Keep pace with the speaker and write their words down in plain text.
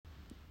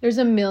there's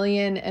a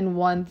million and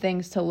one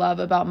things to love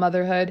about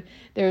motherhood.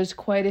 There's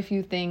quite a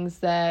few things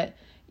that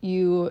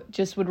you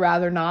just would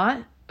rather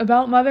not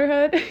about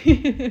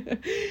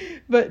motherhood.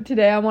 But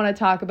today I want to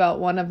talk about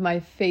one of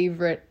my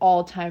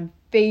all-time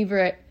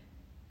favorite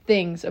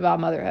things about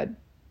motherhood.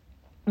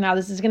 Now,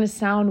 this is going to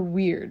sound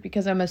weird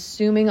because I'm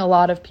assuming a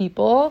lot of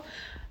people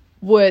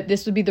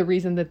this would be the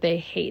reason that they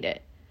hate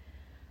it.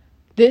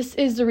 This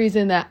is the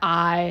reason that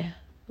I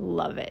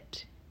love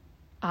it.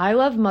 I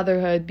love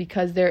motherhood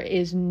because there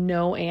is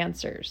no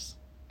answers.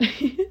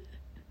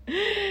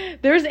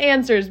 There's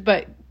answers,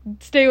 but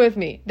stay with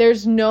me.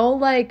 There's no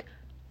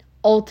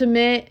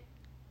ultimate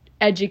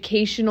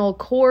educational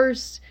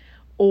course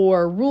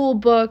or rule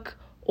book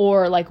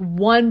or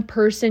one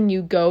person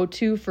you go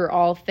to for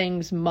all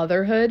things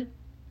motherhood.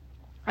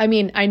 I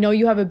mean, I know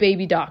you have a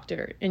baby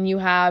doctor and you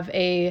have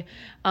a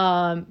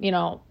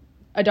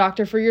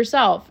doctor for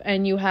yourself,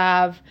 and you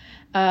have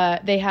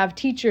they have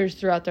teachers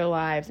throughout their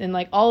lives and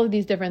all of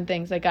these different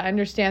things. I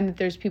understand that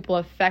there's people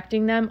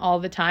affecting them all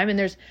the time, and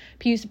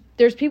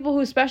there's people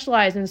who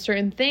specialize in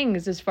certain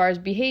things as far as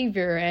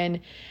behavior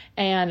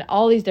and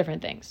all these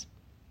different things.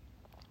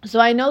 So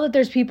I know that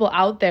there's people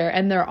out there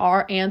and there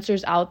are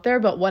answers out there,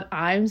 but what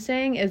I'm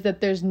saying is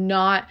that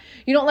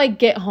you don't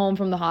get home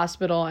from the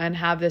hospital and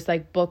have this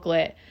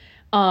booklet,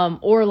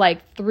 or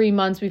 3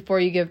 months before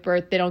you give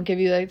birth, they don't give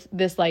you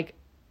this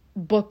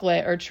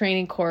booklet or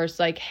training course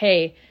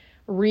hey,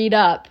 read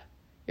up,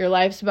 your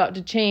life's about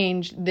to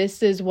change,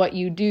 this is what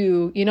you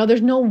do.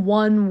 There's no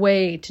one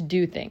way to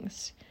do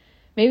things.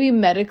 Maybe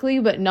medically,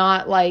 but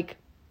not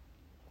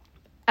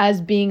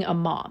as being a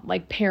mom,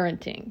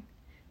 parenting,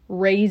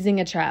 raising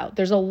a child.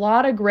 There's a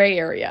lot of gray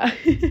area.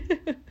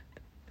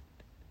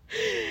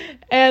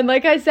 And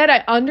like I said,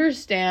 I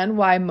understand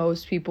why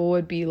most people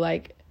would be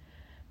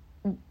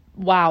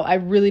wow, I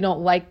really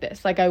don't like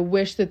this. I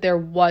wish that there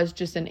was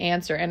just an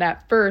answer. And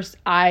at first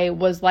I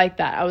was like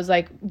that. I was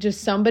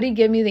just somebody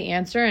give me the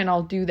answer and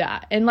I'll do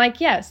that. And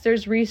yes,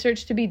 there's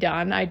research to be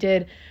done. I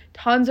did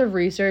tons of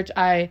research.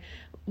 I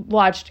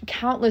watched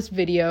countless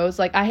videos.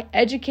 I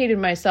educated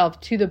myself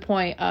to the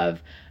point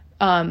of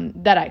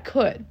that I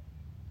could.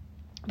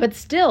 But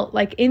still,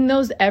 in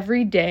those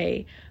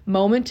everyday,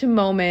 moment to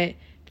moment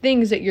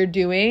things that you're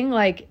doing,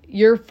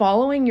 you're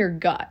following your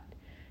gut.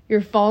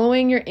 You're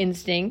following your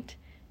instinct.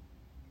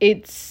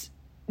 It's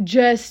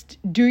just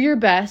do your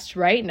best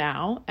right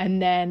now,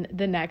 and then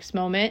the next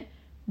moment,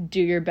 do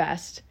your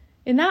best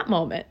in that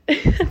moment.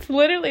 That's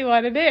literally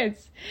what it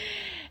is.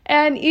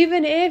 And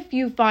even if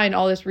you find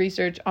all this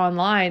research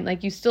online,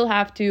 you still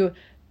have to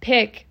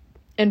pick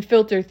and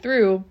filter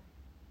through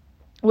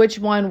which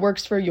one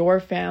works for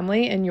your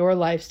family and your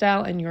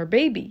lifestyle and your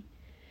baby.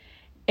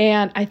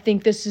 And I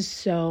think this is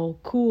so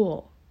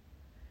cool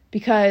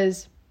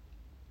because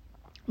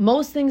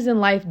most things in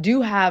life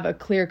do have a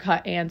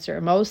clear-cut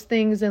answer. Most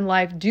things in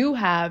life do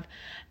have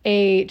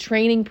a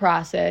training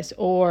process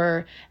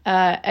or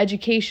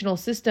educational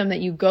system that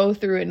you go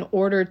through in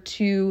order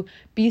to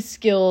be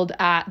skilled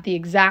at the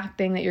exact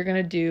thing that you're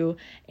going to do.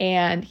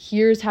 And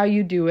here's how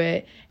you do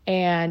it.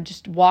 And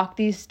just walk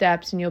these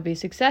steps and you'll be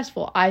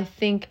successful. I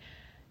think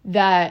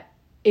that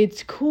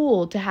it's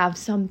cool to have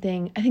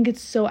something. I think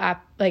it's so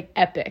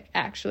epic,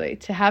 actually,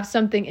 to have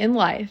something in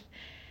life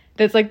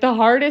that's the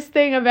hardest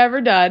thing I've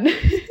ever done.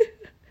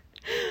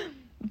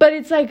 But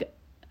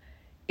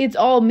it's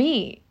all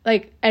me,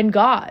 and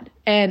God,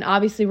 and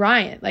obviously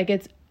Ryan.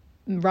 It's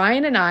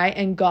Ryan and I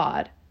and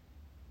God,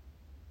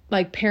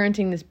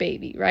 parenting this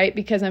baby, right?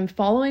 Because I'm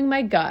following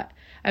my gut.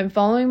 I'm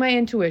following my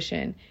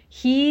intuition.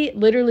 He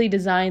literally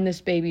designed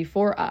this baby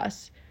for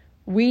us.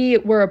 We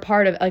were a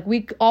part of it.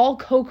 We all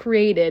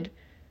co-created.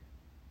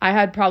 I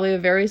had probably a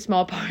very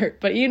small part,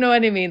 but you know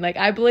what I mean?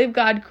 I believe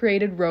God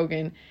created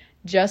Rogan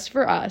just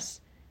for us.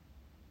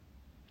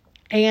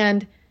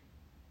 And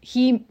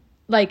he,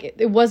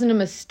 it wasn't a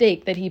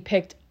mistake that he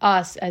picked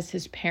us as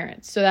his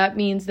parents. So that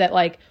means that,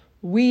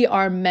 we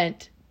are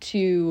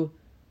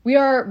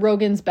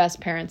Rogan's best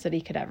parents that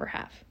he could ever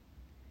have.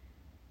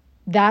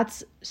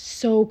 That's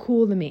so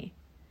cool to me.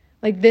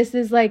 This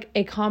is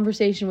a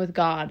conversation with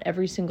God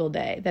every single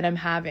day that I'm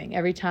having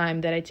every time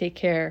that I take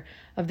care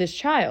of this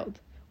child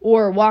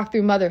or walk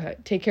through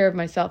motherhood, take care of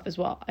myself as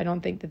well. I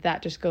don't think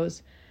that just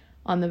goes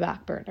on the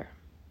back burner.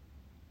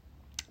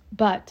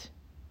 But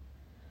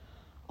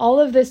all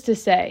of this to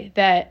say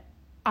that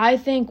I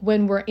think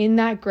when we're in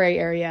that gray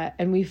area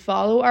and we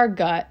follow our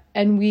gut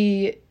and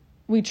we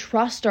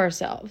trust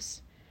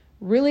ourselves,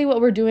 really what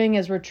we're doing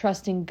is we're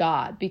trusting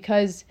God,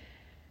 because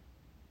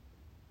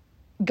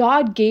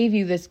God gave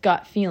you this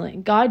gut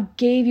feeling. God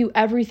gave you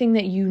everything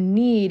that you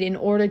need in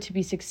order to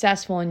be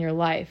successful in your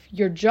life.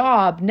 Your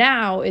job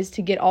now is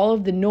to get all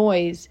of the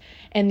noise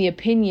and the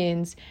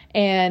opinions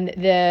and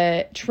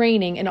the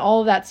training and all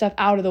of that stuff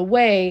out of the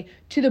way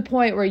to the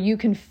point where you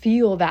can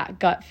feel that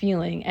gut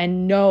feeling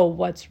and know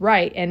what's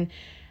right. And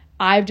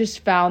I've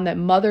just found that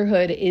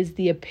motherhood is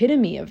the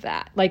epitome of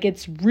that.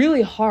 It's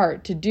really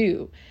hard to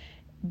do,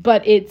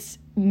 but it's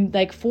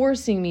like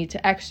forcing me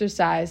to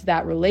exercise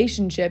that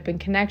relationship and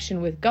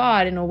connection with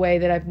God in a way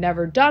that I've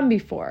never done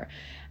before.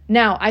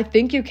 Now, I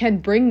think you can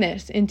bring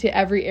this into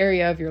every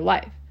area of your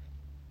life.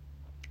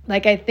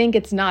 Like, I think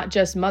it's not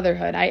just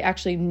motherhood. I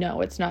actually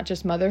know it's not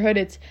just motherhood.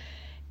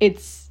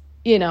 It's,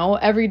 you know,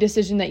 every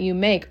decision that you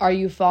make, are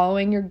you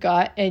following your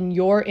gut and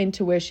your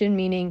intuition,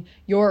 meaning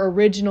your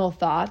original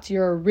thoughts,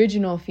 your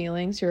original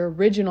feelings, your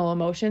original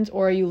emotions,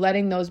 or are you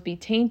letting those be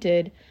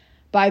tainted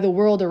by the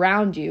world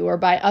around you or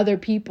by other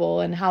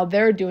people and how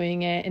they're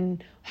doing it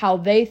and how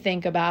they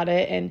think about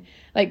it? And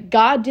like,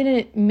 God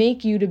didn't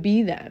make you to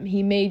be them.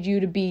 He made you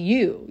to be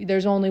you.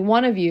 There's only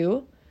one of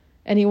you,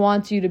 and he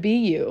wants you to be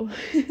you.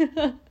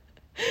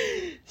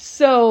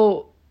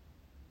 So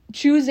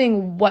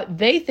choosing what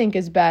they think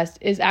is best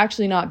is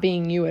actually not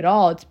being you at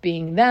all. It's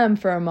being them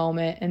for a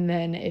moment. And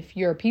then if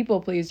you're a people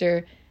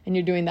pleaser and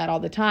you're doing that all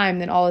the time,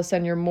 then all of a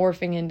sudden you're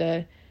morphing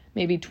into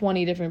maybe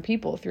 20 different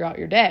people throughout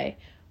your day.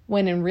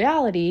 When in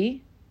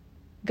reality,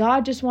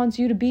 God just wants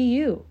you to be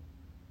you.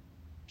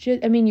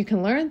 I mean, you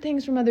can learn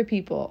things from other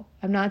people.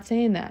 I'm not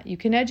saying that. You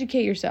can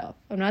educate yourself.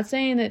 I'm not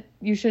saying that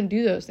you shouldn't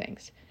do those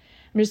things.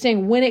 I'm just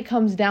saying when it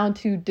comes down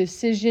to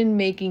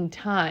decision-making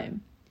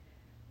time,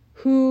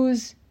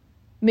 who's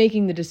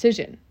making the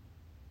decision?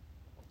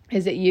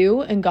 Is it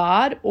you and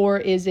God, or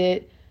is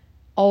it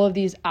all of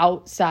these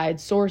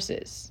outside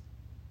sources?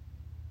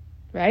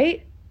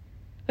 Right?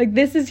 Like,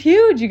 this is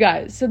huge, you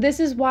guys. So this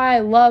is why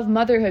I love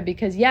motherhood,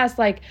 because yes,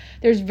 like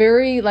there's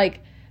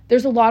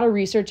a lot of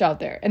research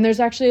out there, and there's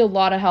actually a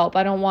lot of help.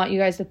 I don't want you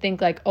guys to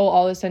think like, oh,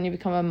 all of a sudden you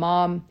become a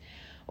mom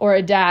or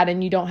a dad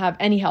and you don't have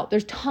any help.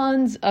 There's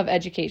tons of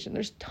education.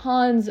 There's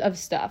tons of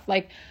stuff.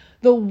 Like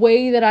the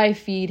way that I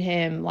feed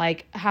him,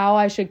 like how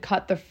I should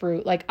cut the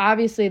fruit. Like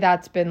obviously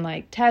that's been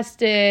like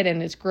tested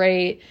and it's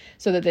great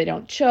so that they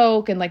don't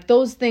choke. And like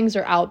those things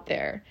are out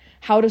there.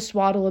 How to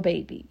swaddle a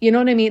baby. You know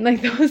what I mean?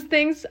 Like those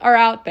things are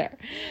out there.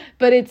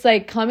 But it's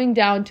like coming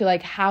down to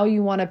like how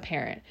you want to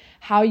parent,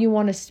 how you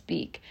want to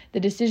speak, the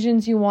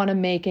decisions you want to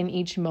make in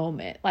each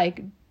moment.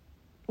 Like,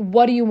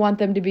 what do you want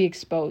them to be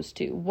exposed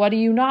to? What do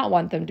you not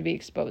want them to be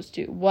exposed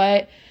to?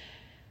 What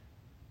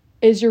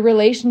is your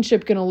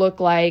relationship going to look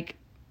like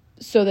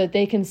so that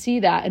they can see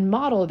that and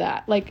model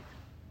that? Like,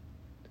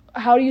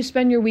 how do you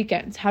spend your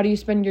weekends? How do you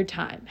spend your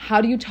time?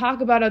 How do you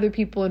talk about other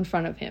people in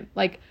front of him?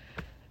 Like,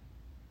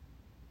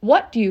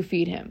 what do you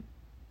feed him?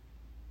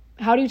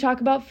 How do you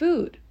talk about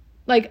food?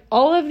 Like,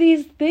 all of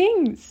these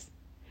things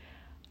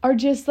are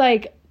just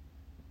like,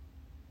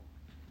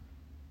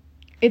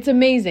 it's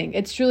amazing.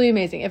 It's truly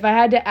amazing. If I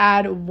had to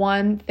add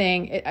one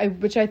thing,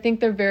 which I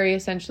think they're very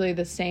essentially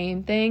the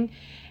same thing,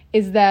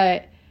 is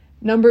that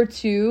number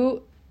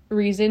two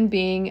reason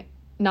being,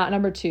 not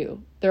number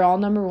two, they're all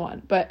number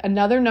one, but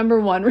another number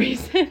one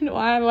reason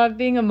why I love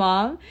being a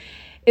mom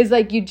is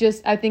like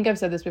I think I've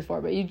said this before,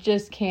 but you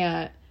just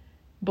can't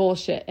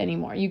bullshit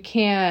anymore. You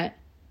cannot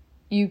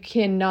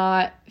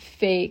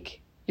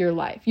fake your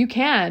life. You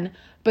can,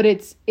 but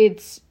it's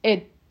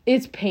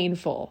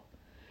painful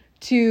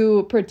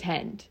to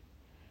pretend,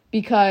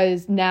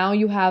 because now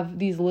you have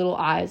these little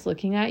eyes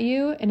looking at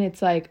you and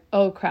it's like,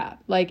 oh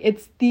crap. Like,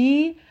 it's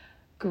the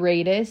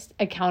greatest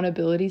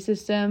accountability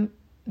system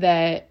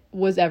that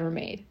was ever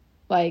made.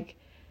 Like,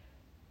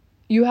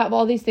 you have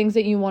all these things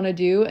that you want to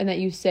do and that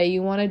you say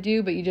you want to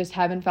do, but you just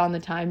haven't found the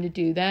time to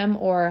do them,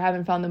 or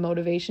haven't found the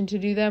motivation to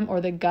do them, or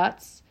the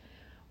guts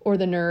or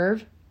the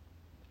nerve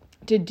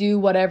to do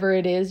whatever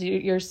it is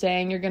you're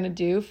saying you're going to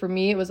do. For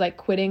me, it was like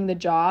quitting the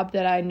job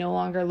that I no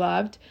longer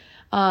loved.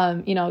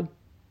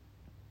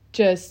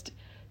 Just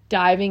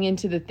diving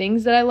into the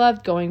things that I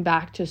loved, going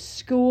back to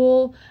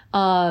school,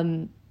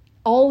 all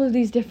of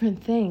these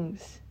different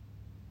things.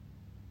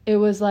 It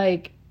was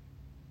like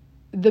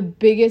the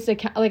biggest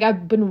account. Like,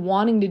 I've been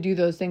wanting to do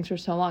those things for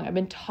so long. I've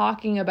been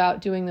talking about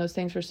doing those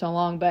things for so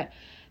long, but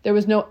there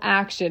was no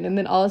action. And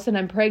then all of a sudden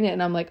I'm pregnant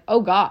and I'm like,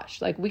 oh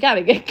gosh, like we got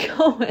to get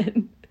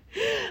going.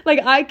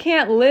 Like, I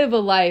can't live a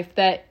life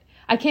that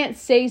I can't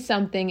say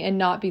something and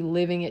not be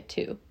living it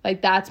too.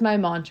 Like, that's my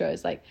mantra,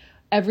 is like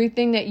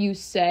everything that you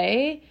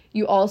say,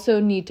 you also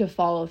need to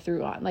follow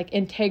through on. Like,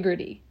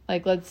 integrity.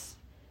 Like,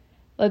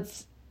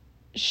 let's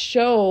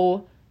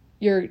show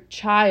your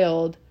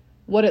child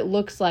what it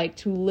looks like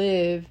to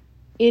live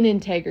in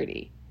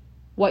integrity.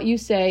 What you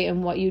say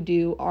and what you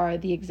do are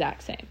the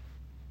exact same.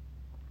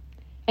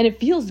 And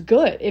it feels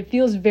good. It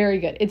feels very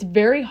good. It's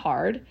very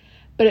hard,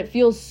 but it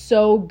feels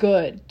so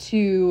good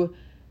to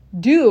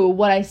do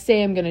what I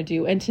say I'm going to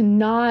do, and to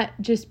not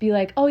just be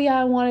like, oh yeah,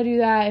 I want to do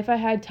that if I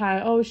had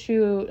time. Oh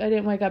shoot, I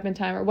didn't wake up in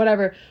time, or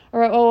whatever.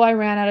 Or, oh, I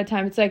ran out of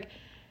time. It's like,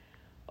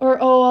 or,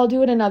 oh, I'll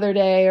do it another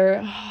day.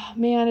 Or, oh,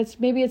 man,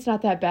 maybe it's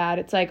not that bad.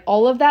 It's like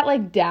all of that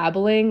like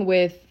dabbling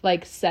with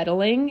like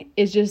settling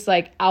is just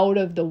like out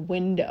of the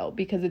window,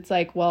 because it's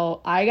like,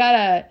 well,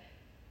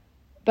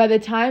 by the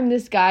time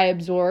this guy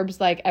absorbs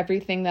like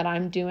everything that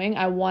I'm doing,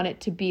 I want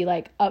it to be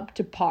like up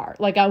to par.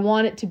 Like, I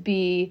want it to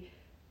be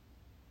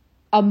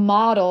a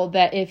model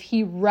that if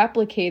he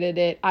replicated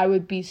it, I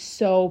would be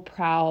so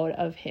proud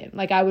of him.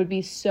 Like, I would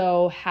be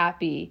so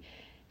happy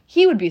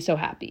he would be so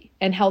happy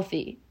and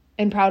healthy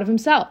and proud of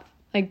himself.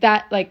 Like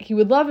that, like he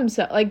would love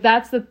himself. Like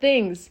that's the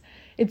things.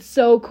 It's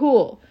so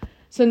cool.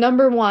 So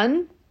number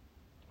one,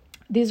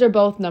 these are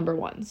both number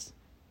ones.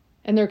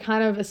 And they're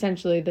kind of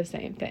essentially the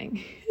same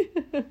thing.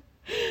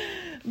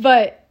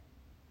 But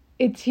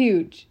it's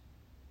huge.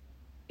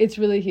 It's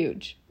really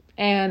huge.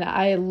 And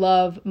I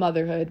love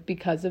motherhood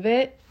because of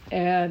it.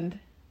 And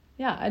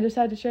yeah, I just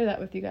had to share that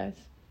with you guys.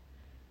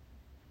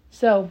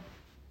 So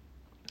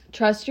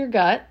trust your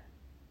gut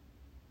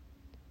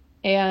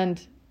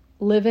and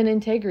live in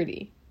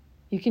integrity.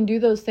 You can do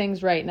those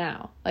things right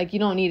now. Like, you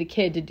don't need a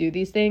kid to do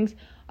these things.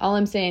 All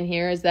I'm saying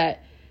here is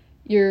that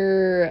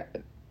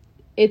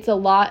it's a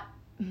lot,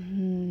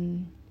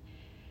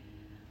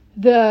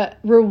 the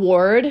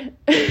reward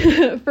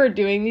for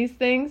doing these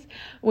things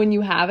when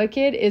you have a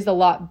kid is a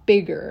lot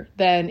bigger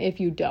than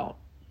if you don't.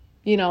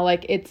 You know,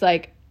 like, it's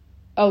like,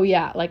 oh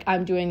yeah, like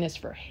I'm doing this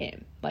for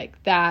him.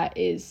 Like that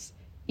is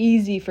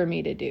easy for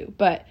me to do.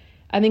 But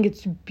I think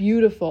it's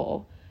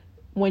beautiful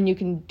when you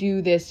can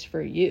do this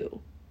for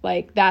you.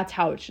 Like that's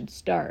how it should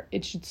start.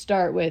 It should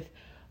start with,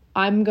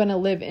 I'm going to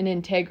live in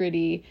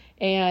integrity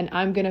and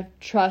I'm going to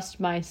trust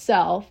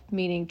myself,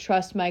 meaning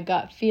trust my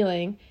gut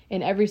feeling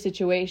in every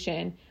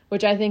situation,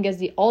 which I think is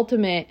the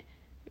ultimate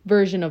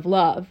version of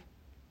love.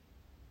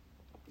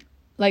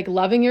 Like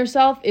loving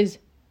yourself is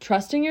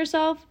trusting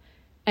yourself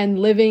and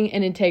living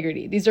in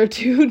integrity. These are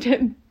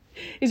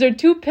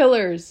two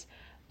pillars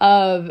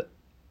of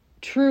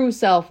true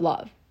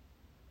self-love.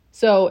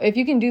 So if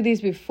you can do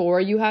these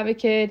before you have a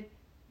kid,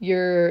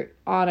 you're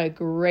on a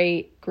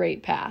great,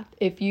 great path.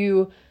 If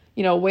you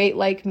wait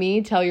like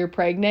me till you're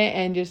pregnant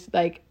and just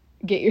like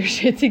get your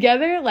shit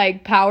together,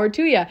 like power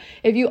to you.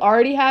 If you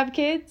already have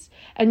kids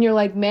and you're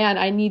like, man,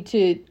 I need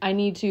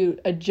to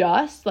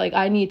adjust, like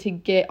I need to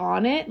get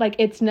on it, like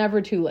it's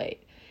never too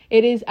late.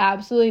 It is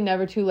absolutely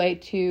never too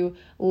late to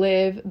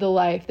live the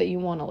life that you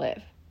want to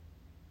live.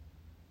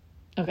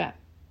 Okay.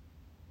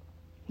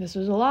 This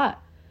was a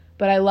lot,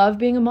 but I love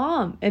being a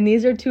mom. And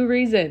these are 2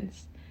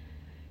 reasons.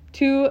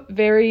 2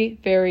 very,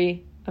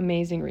 very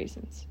amazing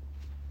reasons.